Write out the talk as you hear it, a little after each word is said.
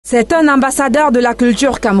C'est un ambassadeur de la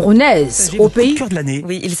culture camerounaise au pays.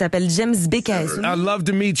 Oui, il s'appelle James BKS. I love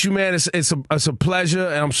to meet you, man. It's a pleasure,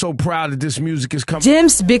 and I'm so proud that this music is coming.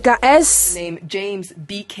 James BKS. Name James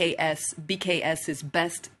BKS. BKS is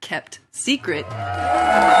best kept secret.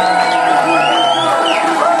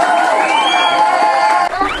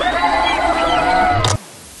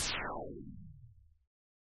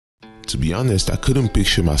 To be honest, I couldn't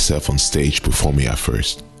picture myself on stage performing at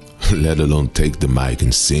first, let alone take the mic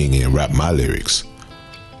and sing and rap my lyrics.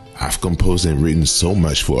 I've composed and written so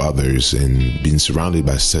much for others and been surrounded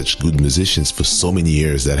by such good musicians for so many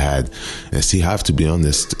years that I had, and still have to be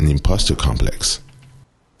honest, an imposter complex.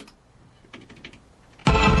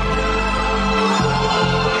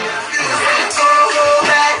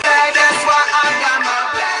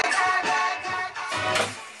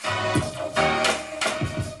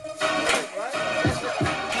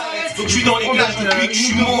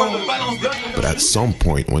 But at some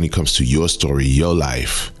point, when it comes to your story, your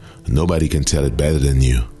life, nobody can tell it better than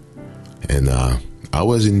you. And I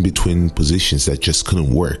was in between positions that just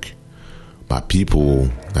couldn't work. My people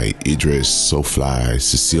like Idris, Sofly,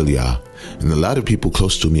 Cecilia, and a lot of people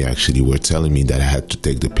close to me actually were telling me that I had to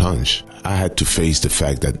take the plunge. I had to face the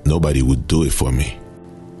fact that nobody would do it for me.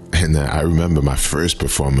 And I remember my first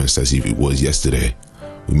performance as if it was yesterday.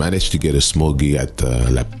 We managed to get a small gig at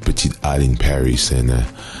La Petite Halle in Paris, and I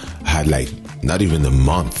had like not even a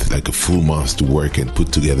month, like a full month to work and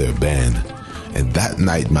put together a band. And that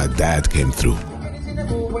night my dad came through.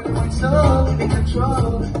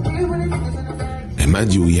 And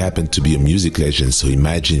mind you, he happened to be a music legend, so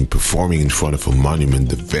imagine performing in front of a monument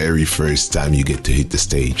the very first time you get to hit the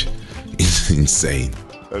stage. It's insane.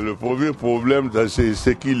 Le premier problème,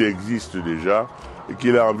 c'est qu'il existe déjà et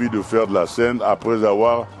qu'il a envie de faire de la scène après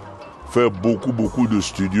avoir fait beaucoup de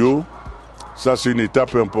studios. Ça, c'est une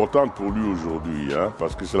étape importante pour lui aujourd'hui, hein,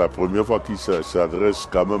 parce que c'est la première fois qu'il s'adresse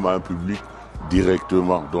quand même à un public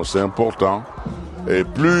directement. Donc c'est important. Et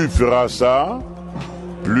plus il fera ça,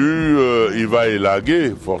 plus il va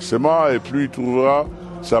élaguer forcément, et plus il trouvera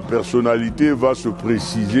sa personnalité va se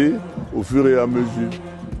préciser au fur et à mesure.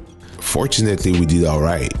 Fortunately, we did all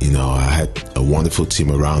right. You know, I had a wonderful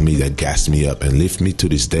team around me that gassed me up and lift me to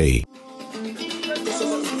this day.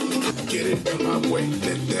 Get it my way,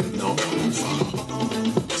 let them know I'm far.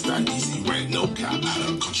 It's not easy, right? No cap, out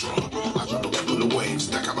of control. I try to ripple the waves,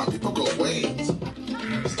 stack out my people go waves.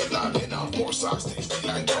 It's live enough, more socks, things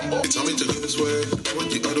like Jumbo. They told me to go this way, I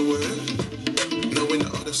went the other way. Knowing the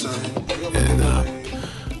other side. And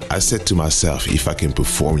I said to myself, if I can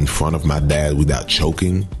perform in front of my dad without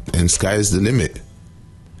choking, then sky is the limit.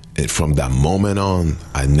 And from that moment on,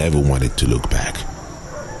 I never wanted to look back.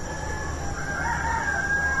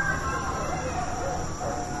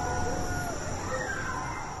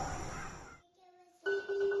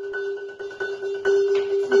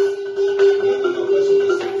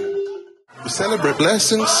 We celebrate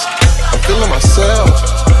blessings. I'm feeling myself.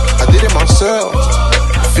 I did it myself.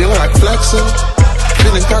 Feeling like flexing.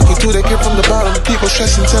 Feeling cocky too, they came from the bottom. People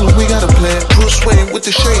stressing, tell them we got a plan. Bruce Wayne with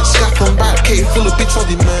the shades, Scott from back, full of beats on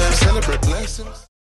demand. Celebrate blessings.